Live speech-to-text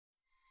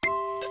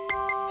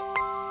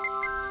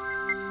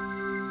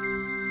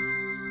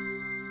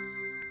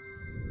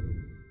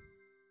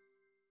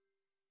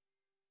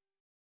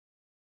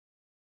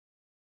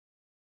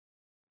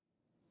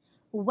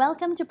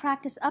Welcome to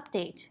Practice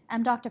Update.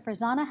 I'm Dr.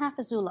 Farzana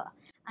Hafizullah.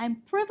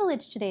 I'm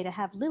privileged today to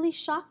have Lily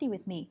Shakti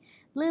with me.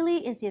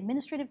 Lily is the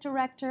Administrative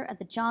Director at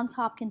the Johns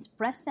Hopkins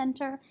Breast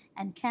Center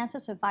and Cancer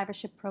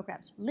Survivorship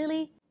Programs.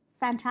 Lily,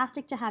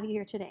 fantastic to have you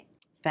here today.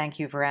 Thank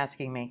you for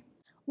asking me.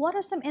 What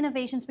are some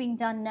innovations being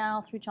done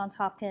now through Johns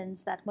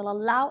Hopkins that will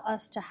allow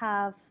us to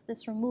have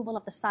this removal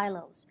of the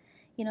silos,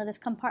 this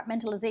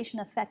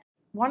compartmentalization effect?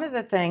 One of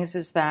the things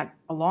is that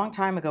a long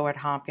time ago at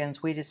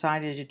Hopkins, we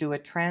decided to do a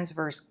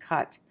transverse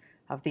cut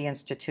of the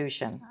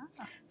institution.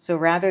 So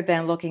rather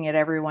than looking at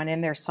everyone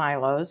in their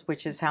silos,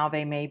 which is how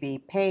they may be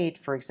paid,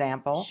 for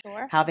example,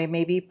 how they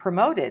may be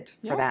promoted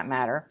for that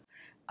matter,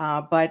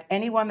 but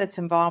anyone that's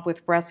involved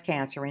with breast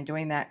cancer and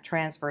doing that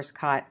transverse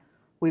cut,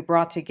 we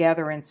brought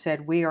together and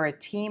said we are a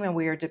team and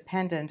we are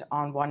dependent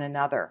on one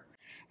another.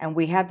 And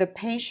we had the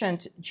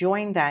patient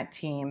join that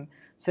team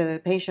so that the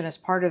patient is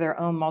part of their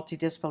own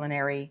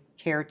multidisciplinary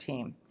care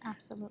team.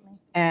 Absolutely.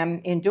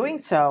 And in doing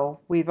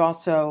so, we've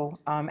also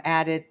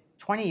added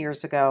 20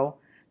 years ago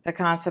the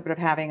concept of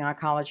having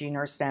oncology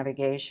nurse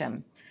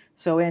navigation.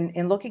 So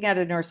in looking at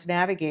a nurse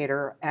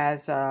navigator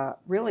as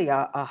really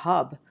a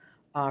hub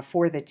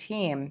for the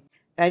team,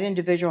 that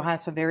individual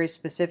has some very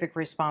specific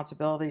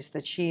responsibilities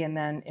that she and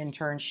then in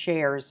turn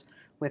shares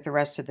with the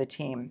rest of the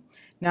team.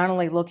 Not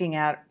only looking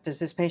at, does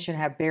this patient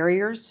have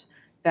barriers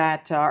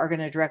that are going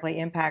to directly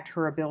impact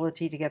her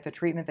ability to get the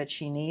treatment that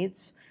she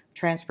needs.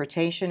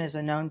 Transportation is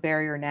a known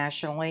barrier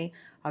nationally.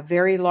 A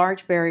very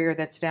large barrier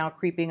that's now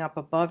creeping up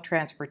above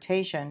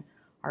transportation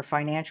are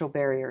financial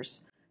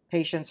barriers.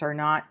 Patients are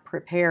not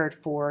prepared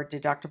for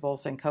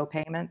deductibles and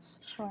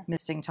co-payments,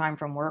 missing time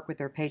from work with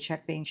their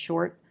paycheck being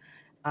short,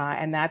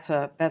 and that's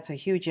a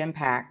huge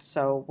impact.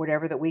 So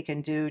whatever that we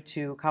can do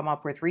to come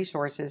up with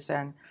resources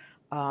and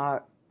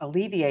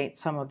alleviate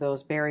some of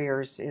those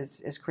barriers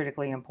is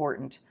critically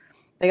important.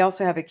 They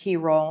also have a key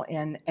role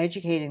in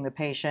educating the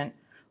patient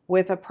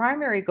with a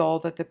primary goal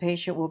that the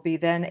patient will be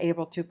then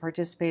able to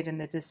participate in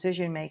the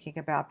decision making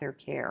about their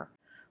care.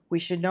 We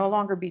should no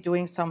longer be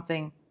doing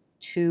something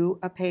to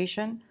a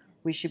patient,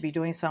 we should be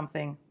doing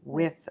something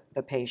with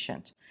the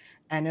patient.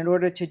 And in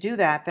order to do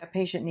that, that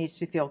patient needs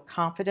to feel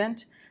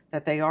confident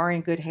that they are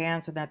in good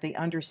hands and that they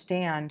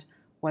understand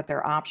what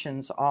their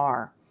options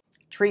are.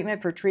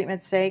 Treatment for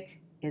treatment's sake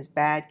is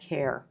bad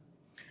care.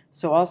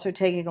 So also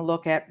taking a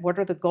look at what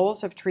are the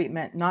goals of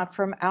treatment, not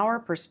from our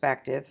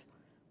perspective,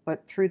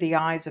 but through the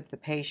eyes of the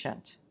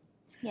patient.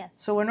 Yes.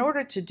 So in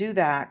order to do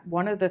that,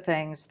 one of the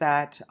things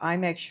that I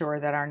make sure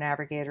that our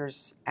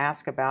navigators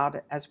ask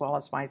about, as well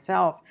as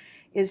myself,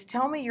 is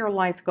tell me your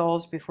life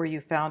goals before you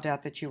found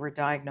out that you were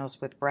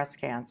diagnosed with breast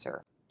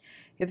cancer.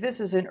 If this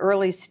is an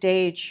early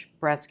stage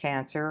breast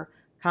cancer,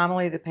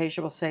 commonly the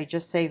patient will say,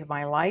 just save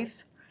my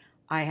life.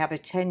 I have a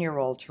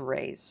 10-year-old to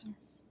raise.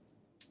 Yes.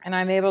 And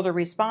I'm able to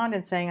respond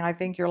in saying, I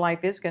think your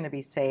life is going to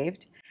be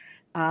saved.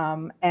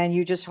 And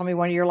you just told me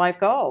one of your life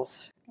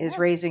goals is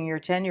raising your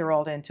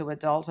 10-year-old into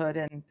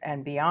adulthood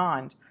and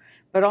beyond.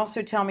 But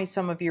also tell me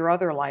some of your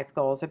other life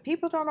goals. And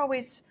people don't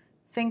always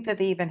think that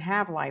they even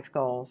have life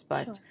goals,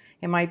 but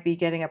it might be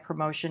getting a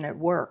promotion at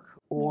work.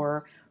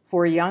 Or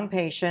for a young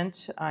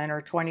patient in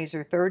her 20s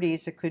or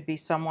 30s, it could be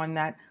someone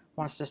that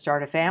wants to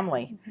start a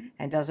family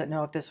and doesn't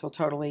know if this will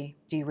totally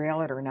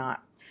derail it or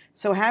not.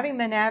 So having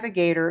the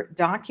navigator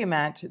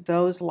document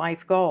those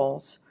life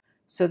goals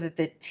so that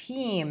the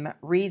team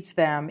reads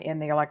them in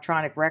the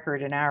electronic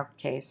record in our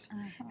case,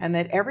 and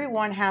that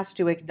everyone has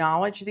to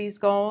acknowledge these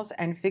goals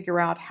and figure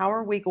out how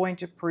are we going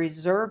to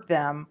preserve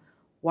them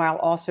while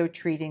also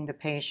treating the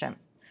patient.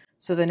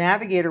 So the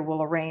navigator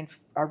will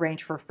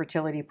arrange for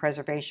fertility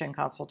preservation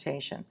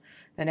consultation.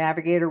 The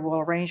navigator will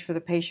arrange for the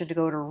patient to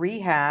go to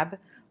rehab,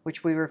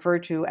 which we refer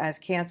to as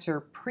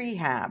cancer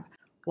prehab.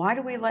 Why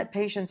do we let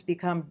patients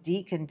become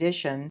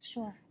deconditioned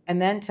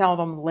and then tell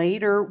them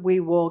later we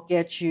will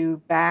get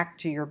you back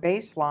to your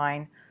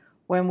baseline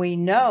when we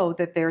know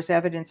that there's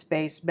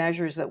evidence-based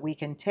measures that we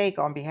can take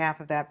on behalf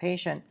of that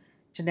patient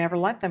to never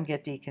let them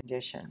get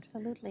deconditioned?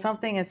 Absolutely.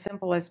 Something as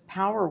simple as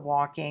power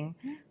walking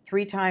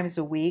 3 times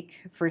a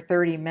week for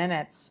 30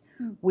 minutes,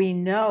 we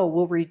know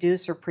will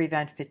reduce or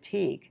prevent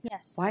fatigue.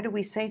 Yes. Why do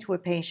we say to a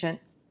patient,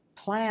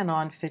 plan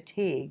on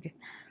fatigue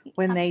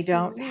when they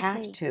don't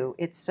have to?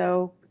 It's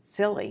so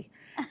silly.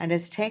 And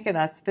it's taken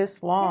us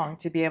this long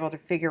to be able to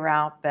figure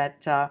out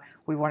that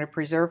we want to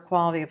preserve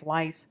quality of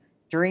life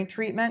during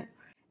treatment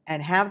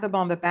and have them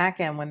on the back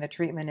end when the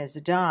treatment is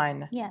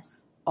done.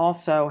 Yes.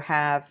 Also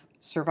have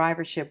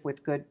survivorship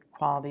with good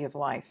quality of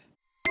life.